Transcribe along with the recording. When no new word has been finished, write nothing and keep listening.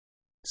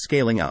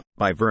Scaling Up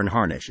by Verne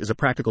Harnish is a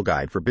practical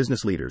guide for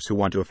business leaders who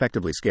want to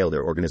effectively scale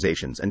their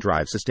organizations and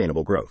drive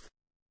sustainable growth.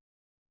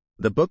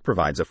 The book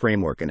provides a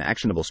framework and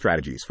actionable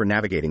strategies for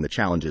navigating the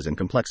challenges and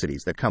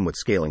complexities that come with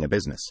scaling a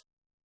business.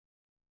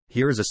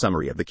 Here is a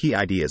summary of the key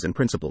ideas and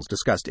principles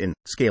discussed in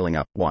Scaling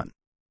Up 1.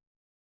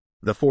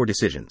 The 4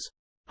 decisions.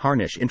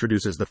 Harnish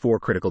introduces the 4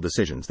 critical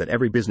decisions that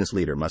every business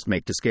leader must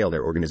make to scale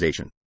their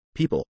organization: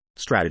 people,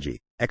 strategy,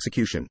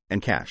 execution,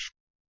 and cash.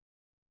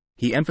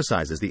 He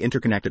emphasizes the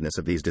interconnectedness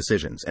of these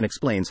decisions and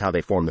explains how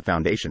they form the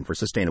foundation for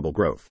sustainable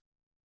growth.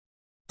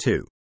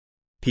 2.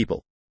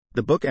 People.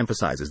 The book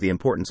emphasizes the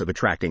importance of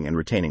attracting and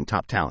retaining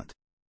top talent.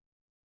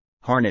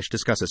 Harnish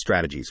discusses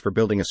strategies for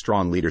building a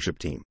strong leadership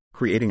team,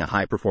 creating a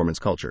high-performance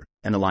culture,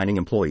 and aligning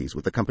employees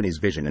with the company's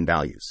vision and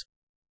values.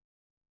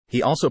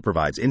 He also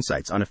provides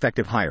insights on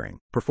effective hiring,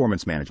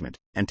 performance management,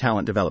 and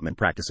talent development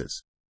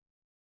practices.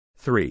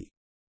 3.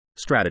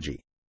 Strategy.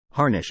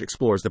 Harnish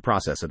explores the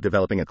process of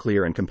developing a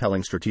clear and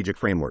compelling strategic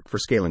framework for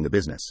scaling the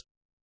business.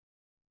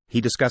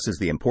 He discusses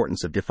the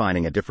importance of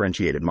defining a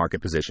differentiated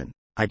market position,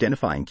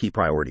 identifying key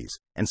priorities,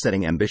 and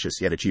setting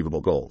ambitious yet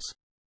achievable goals.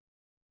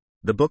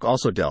 The book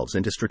also delves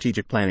into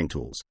strategic planning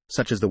tools,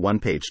 such as the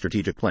one-page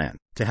strategic plan,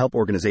 to help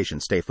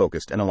organizations stay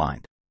focused and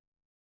aligned.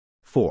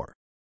 4.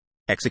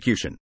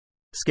 Execution.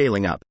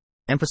 Scaling Up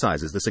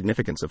emphasizes the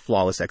significance of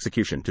flawless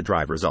execution to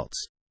drive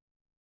results.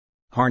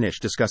 Harnish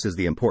discusses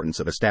the importance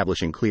of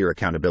establishing clear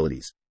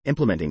accountabilities,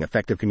 implementing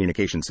effective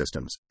communication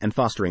systems, and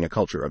fostering a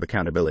culture of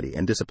accountability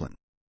and discipline.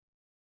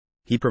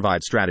 He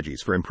provides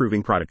strategies for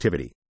improving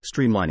productivity,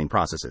 streamlining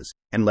processes,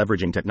 and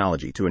leveraging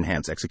technology to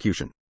enhance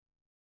execution.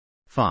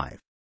 5.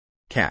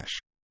 Cash.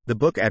 The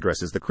book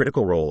addresses the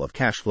critical role of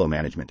cash flow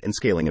management in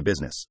scaling a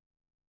business.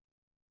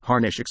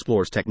 Harnish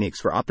explores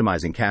techniques for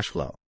optimizing cash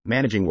flow,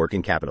 managing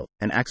working capital,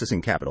 and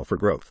accessing capital for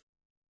growth.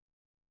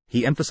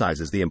 He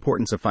emphasizes the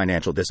importance of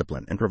financial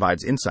discipline and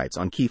provides insights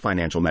on key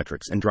financial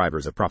metrics and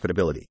drivers of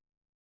profitability.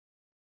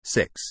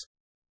 6.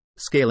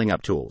 Scaling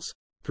Up tools.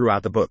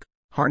 Throughout the book,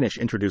 Harnish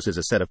introduces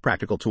a set of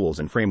practical tools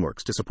and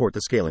frameworks to support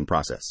the scaling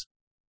process.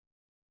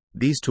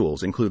 These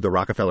tools include the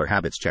Rockefeller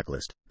Habits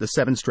Checklist, the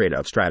 7 Strata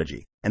of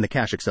Strategy, and the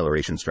Cash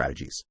Acceleration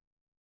Strategies.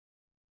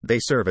 They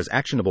serve as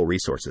actionable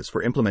resources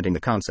for implementing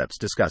the concepts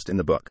discussed in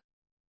the book.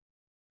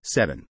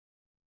 7.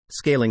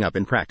 Scaling Up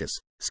in practice.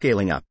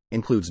 Scaling Up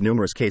includes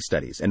numerous case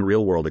studies and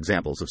real-world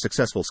examples of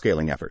successful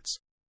scaling efforts.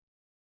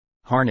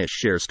 Harnish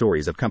shares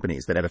stories of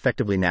companies that have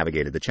effectively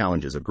navigated the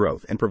challenges of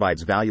growth and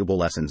provides valuable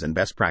lessons and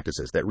best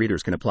practices that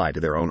readers can apply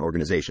to their own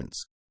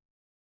organizations.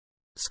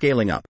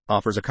 Scaling Up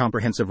offers a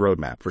comprehensive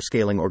roadmap for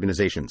scaling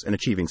organizations and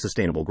achieving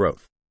sustainable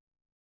growth.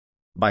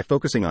 By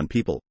focusing on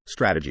people,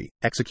 strategy,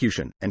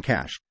 execution, and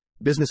cash,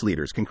 business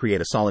leaders can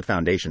create a solid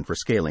foundation for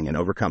scaling and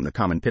overcome the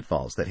common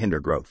pitfalls that hinder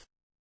growth.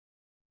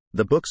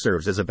 The book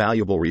serves as a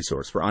valuable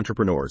resource for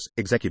entrepreneurs,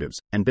 executives,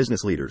 and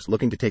business leaders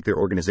looking to take their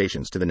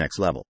organizations to the next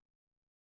level.